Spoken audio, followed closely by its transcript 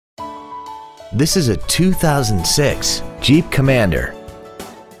This is a 2006 Jeep Commander.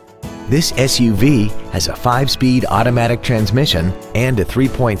 This SUV has a 5-speed automatic transmission and a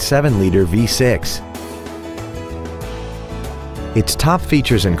 3.7-liter V6. Its top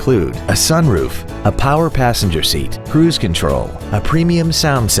features include a sunroof, a power passenger seat, cruise control, a premium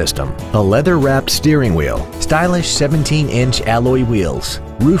sound system, a leather-wrapped steering wheel, stylish 17-inch alloy wheels,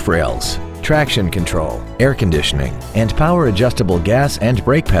 roof rails, traction control, air conditioning, and power-adjustable gas and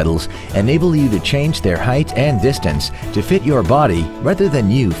brake pedals enable you to change their height and distance to fit your body rather than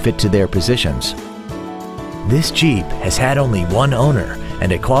you fit to their positions. This Jeep has had only one owner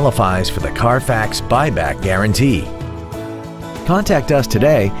and it qualifies for the Carfax buyback guarantee. Contact us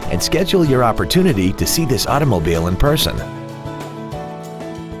today and schedule your opportunity to see this automobile in person.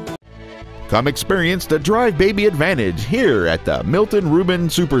 Come experience the Drive Baby Advantage here at the Milton Ruben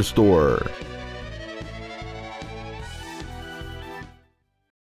Superstore.